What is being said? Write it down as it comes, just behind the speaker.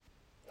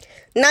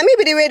Now me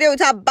be the radio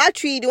with a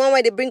battery, the one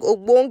where they bring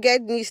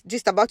get news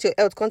just about your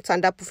health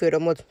content that for your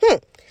remote.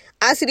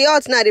 As the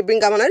hot now they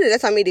bring am another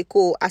let me they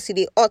call as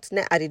the hot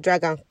now at the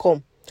dragon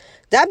come.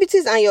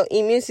 Diabetes and your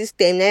immune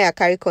system now you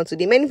carry on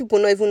today. Many people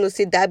not even know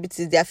say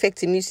diabetes they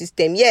affect immune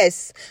system.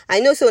 Yes,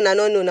 I know so now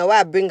no now why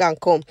I bring and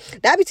come.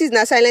 Diabetes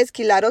na silent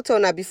killer. I don't tell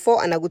una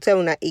before and I go tell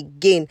una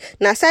again.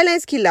 Na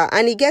silent killer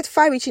and it get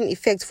far-reaching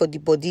effects for the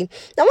body.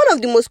 Now one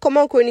of the most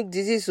common chronic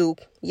diseases.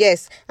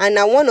 Yes, and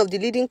now one of the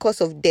leading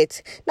cause of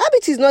death.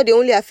 Diabetes not the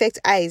only affect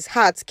eyes,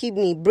 heart,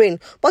 kidney, brain,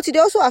 but it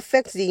also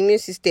affects the immune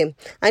system.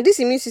 And this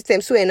immune system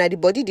so na the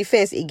body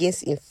defense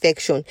against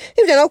infection.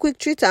 If they not quick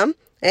treat them,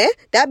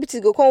 diabetes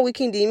go come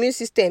weaken the immune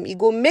system. It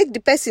go make the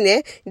person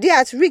they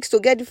at risk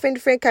to get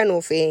different kind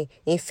of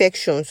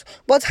infections.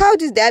 But how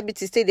does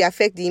diabetes they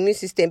affect the immune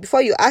system?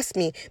 Before you ask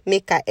me,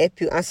 make I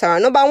help you answer.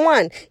 Number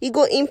one, it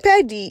go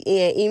impair the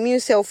immune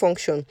cell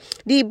function.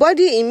 The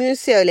body immune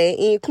cell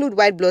include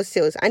white blood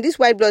cells, and these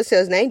white blood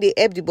cells now they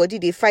help the body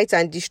they fight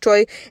and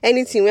destroy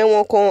anything when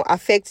one can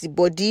affect the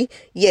body.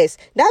 Yes,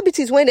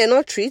 diabetes when they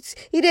not treat,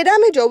 it they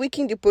damage or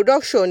weaken the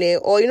production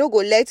or go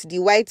let the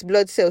white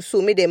blood cells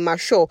so make them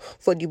mature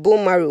for the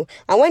bone marrow.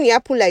 And when it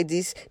happen like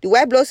this, the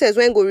white blood cells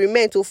when go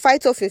remain to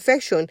fight off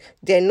infection,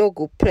 they no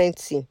go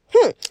plenty.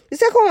 The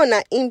second one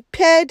na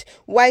impaired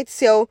white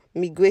cell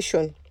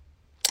migration.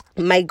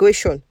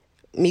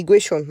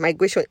 English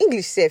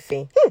safe.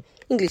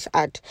 English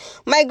hard.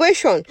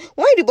 Migration.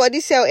 When the body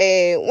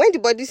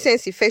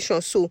sense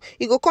infection, so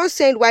it go come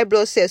send white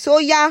blood cells. So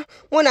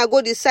wanna go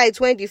the site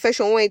when the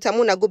infection went, I'm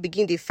gonna go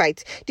begin the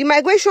fight. The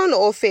migration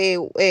of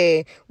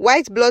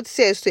white blood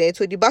cells to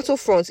the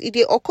battlefront, it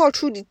dey occur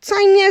through the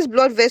tiniest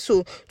blood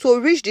vessel to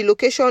reach the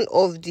location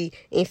of the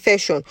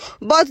infection.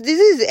 But this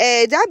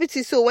is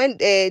diabetes. So when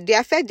they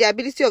affect the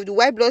ability of the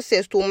white blood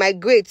cells to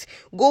migrate,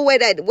 go where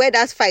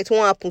that fight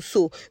won't happen.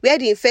 So where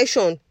the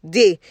infection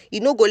dey,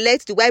 it no go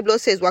let the white blood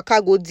cells waka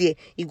go there,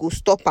 it go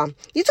stop them.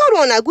 The third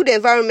one, a good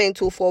environment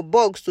for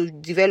bugs to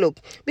develop.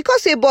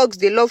 Because bugs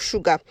they love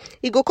sugar,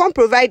 it go come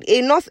provide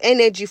enough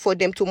energy for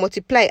them to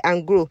multiply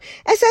and grow.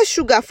 Excess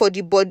sugar for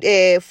the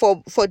body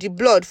for the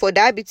blood for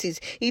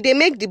diabetes, it they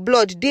make the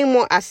blood they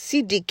more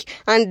acidic,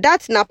 and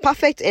that's na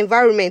perfect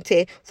environment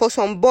for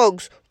some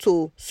bugs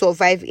to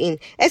survive in.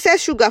 Excess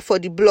sugar for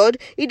the blood,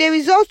 it they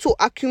result to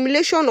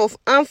accumulation of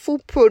harmful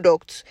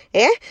products.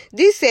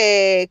 This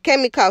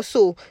chemical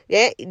so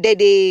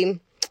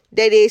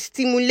they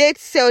stimulate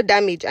cell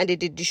damage and they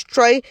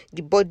destroy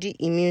the body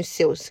immune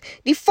cells.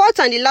 The fourth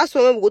and the last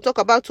one we will talk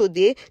about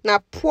today now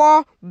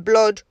poor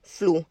blood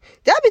flow.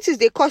 Diabetes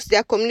they cause the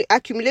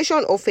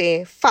accumulation of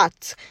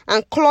fat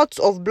and clots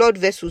of blood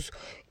vessels.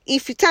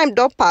 If time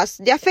don't pass,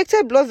 the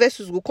affected blood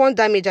vessels will come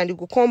damage and it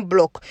will come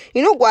block.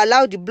 Go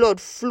allow the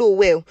blood flow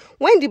well.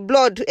 When the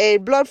blood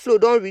flow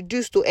don't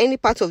reduce to any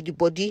part of the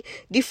body,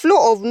 the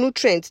flow of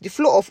nutrients, the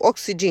flow of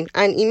oxygen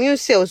and immune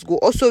cells go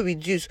also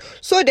reduce.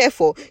 So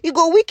therefore, it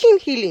go weaken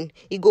healing,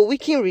 it go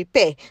weaken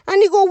repair,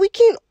 and it go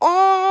weaken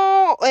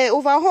all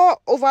overall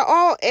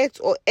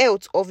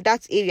health of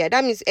that area.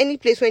 That means any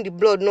place when the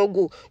blood no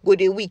go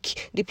they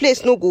weak. The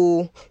place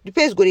go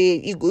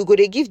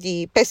they give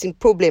the person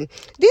problem.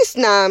 This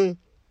now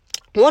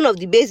one of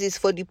the basis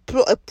for the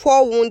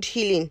poor wound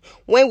healing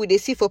when we they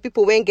see for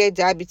people when get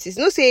diabetes.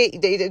 No say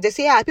they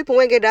say people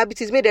when get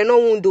diabetes may they no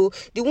wound though.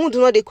 The wound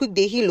not they quick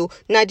they heal.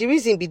 Now the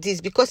reason be this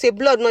because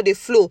blood not they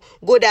flow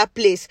go that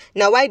place.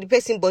 Now why the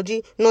person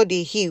body not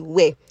they heal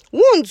where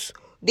wounds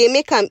they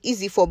make them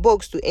easy for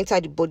bugs to enter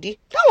the body.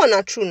 That one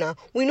not true now.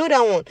 We know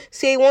that one.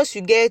 Say once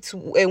you get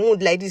a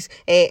wound like this,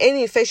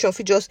 any infection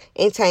will just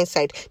enter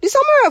inside. The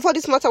summary for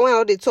this matter when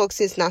all they talk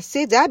since now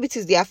say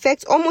diabetes they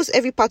affect almost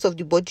every part of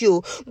the body,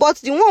 but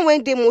the one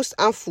when they most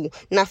harmful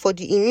now for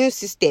the immune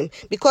system,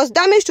 because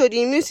damage to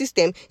the immune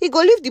system it go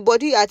leave the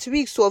body at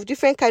risk of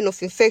different kind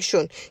of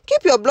infection.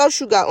 Keep your blood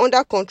sugar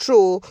under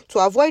control to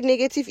avoid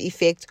negative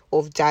effects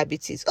of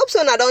diabetes. Hope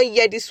so now don't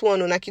hear this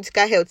one on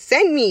Critical Health.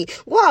 Send me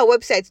go our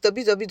website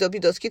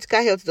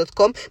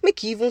www.criticalhealth.com.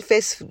 Make you even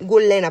first go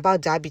learn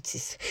about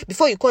diabetes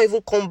before you can't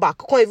even come back,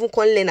 can't even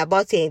learn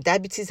about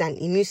diabetes and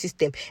immune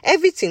system.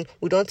 Everything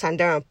we don't turn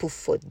down and proof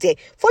for there.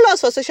 Follow us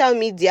for social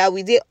media.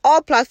 We did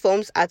all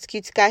platforms at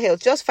Critical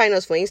Health. Just find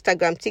us for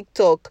Instagram,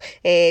 TikTok,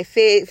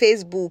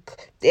 Facebook,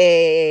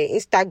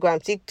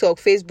 Instagram, TikTok,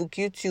 Facebook,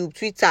 YouTube,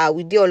 Twitter.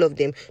 We do all of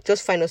them.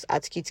 Just find us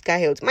at Critical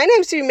Health. My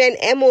name is Remain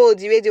Mo,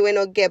 the radio when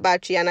not get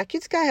battery, and at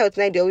Critical Health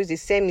now they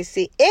always send me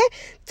say,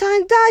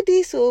 Tanda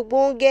this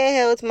won't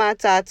get health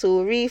matter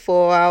to read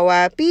for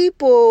our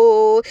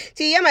people.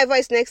 See, hear my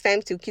voice next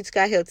time to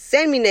Critical Health.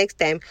 Send me next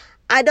time.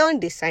 I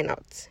don't sign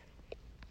out.